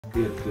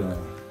It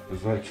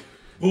was like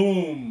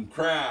boom,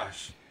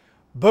 crash.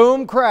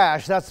 Boom,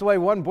 crash. That's the way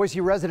one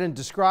Boise resident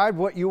described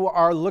what you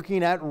are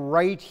looking at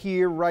right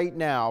here, right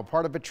now.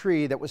 Part of a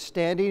tree that was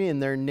standing in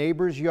their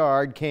neighbor's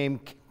yard came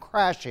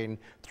crashing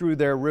through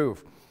their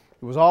roof.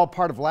 It was all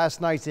part of last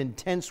night's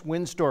intense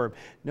windstorm.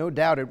 No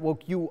doubt it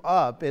woke you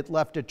up. It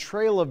left a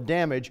trail of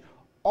damage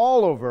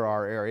all over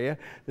our area.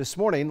 This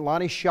morning,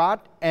 Lonnie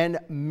Schott and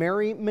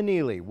Mary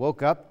Manili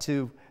woke up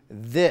to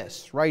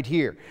this right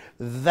here.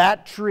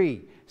 That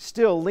tree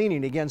still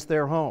leaning against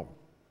their home.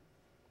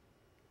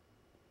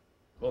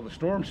 Well, the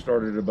storm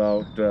started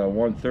about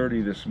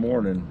 1:30 this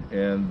morning,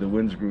 and the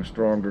winds grew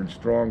stronger and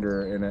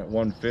stronger. And at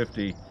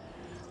 1:50,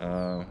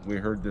 we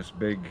heard this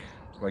big,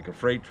 like a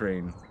freight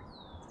train,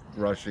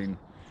 rushing,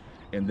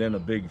 and then a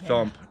big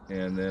thump,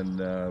 and then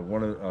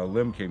a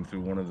limb came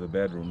through one of the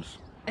bedrooms.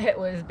 It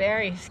was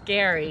very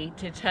scary,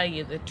 to tell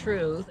you the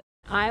truth.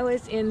 I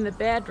was in the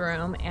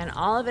bedroom, and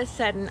all of a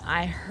sudden,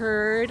 I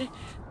heard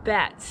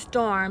that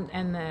storm,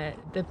 and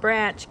the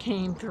branch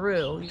came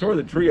through. Tore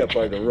the tree up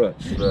by the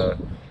roots. The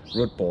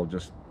root ball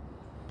just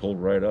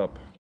pulled right up.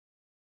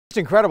 It's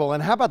incredible.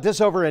 And how about this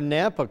over in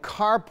Nampa?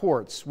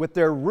 Carports with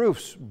their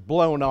roofs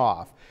blown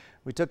off.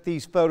 We took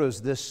these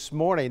photos this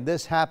morning.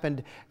 This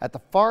happened at the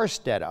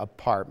Farstead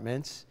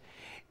Apartments.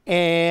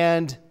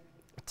 And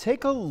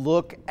take a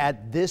look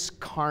at this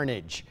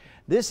carnage.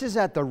 This is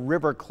at the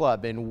River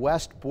Club in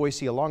West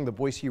Boise along the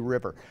Boise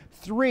River.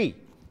 3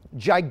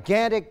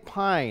 gigantic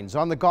pines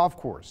on the golf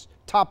course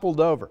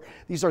toppled over.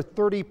 These are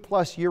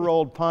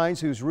 30-plus-year-old pines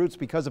whose roots,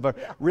 because of a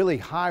really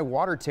high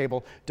water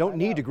table, don't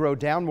need to grow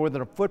down more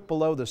than a foot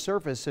below the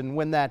surface. And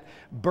when that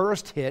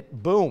burst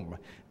hit, boom,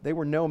 they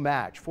were no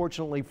match.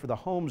 Fortunately for the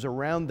homes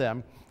around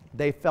them,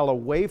 they fell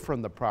away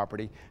from the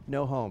property.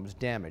 No homes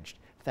damaged,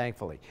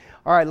 thankfully.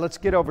 All right, let's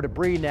get over to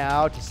Bree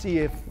now to see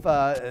if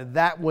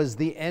that was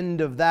the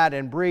end of that.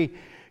 And Bree,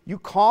 you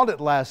called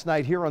it last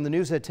night here on the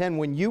News at 10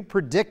 when you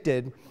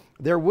predicted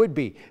there would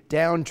be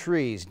downed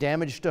trees,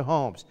 damage to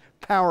homes,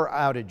 power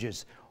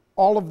outages.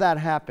 All of that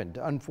happened.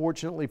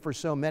 Unfortunately for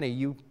so many,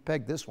 you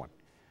pegged this one.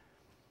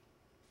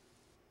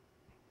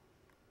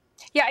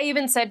 Yeah, I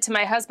even said to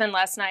my husband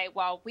last night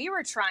while we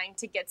were trying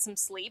to get some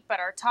sleep, but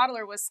our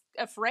toddler was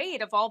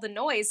afraid of all the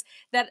noise,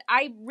 that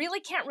I really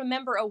can't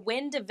remember a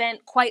wind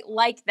event quite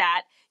like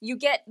that. You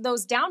get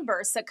those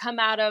downbursts that come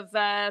out of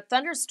a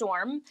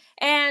thunderstorm,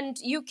 and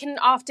you can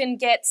often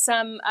get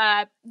some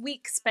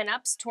weak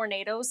spin-ups,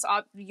 tornadoes.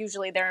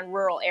 Usually they're in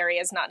rural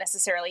areas, not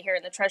necessarily here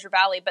in the Treasure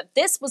Valley, but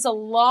this was a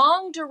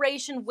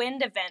long-duration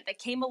wind event that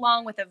came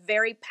along with a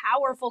very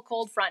powerful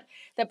cold front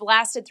that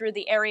blasted through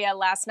the area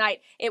last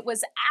night. It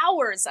was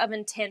hours of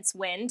intense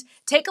wind.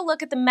 Take a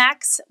look at the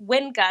max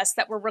wind gusts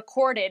that were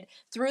recorded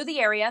through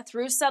the area,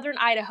 through southern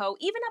Idaho.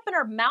 Even up in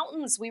our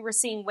mountains, we were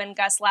seeing wind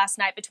gusts last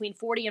night between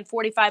 40 and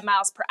 45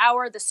 miles per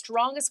hour. The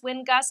strongest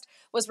wind gust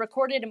was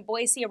recorded in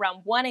Boise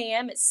around 1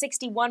 a.m. at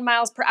 61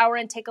 miles per hour.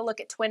 And take a look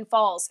at Twin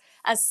Falls,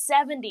 a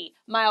 70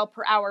 mile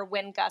per hour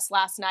wind gust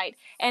last night.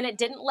 And it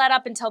didn't let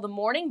up until the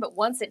morning, but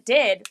once it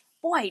did,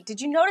 boy, did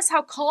you notice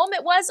how calm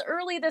it was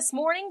early this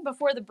morning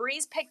before the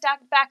breeze picked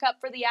back up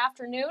for the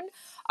afternoon?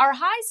 Our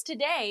highs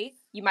today,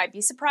 you might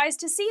be surprised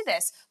to see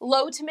this,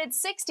 low to mid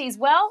 60s.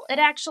 Well, it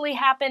actually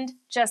happened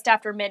just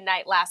after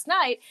midnight last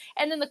night,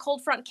 and then the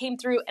cold front came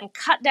through and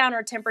cut down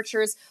our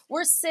temperatures.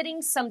 We're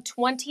sitting some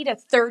 20 to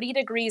 30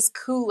 degrees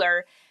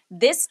cooler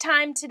this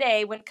time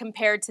today when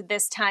compared to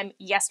this time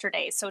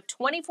yesterday. So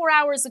 24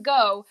 hours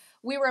ago,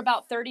 we were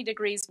about 30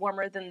 degrees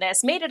warmer than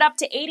this. Made it up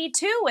to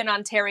 82 in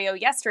Ontario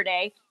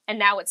yesterday, and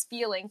now it's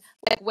feeling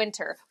like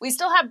winter. We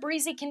still have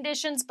breezy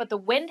conditions, but the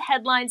wind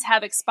headlines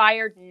have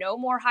expired. No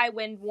more high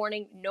wind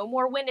warning, no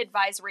more wind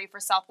advisory for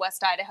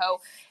southwest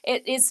Idaho.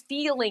 It is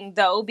feeling,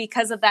 though,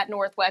 because of that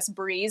northwest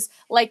breeze,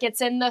 like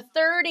it's in the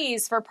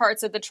 30s for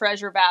parts of the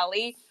Treasure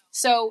Valley.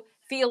 So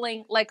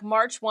feeling like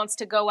March wants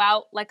to go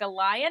out like a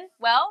lion?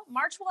 Well,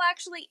 March will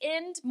actually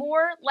end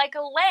more like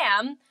a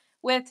lamb,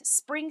 with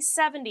spring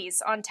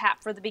 70s on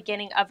tap for the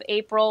beginning of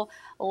April.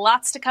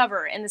 Lots to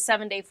cover in the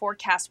 7-day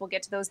forecast. We'll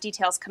get to those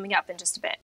details coming up in just a bit.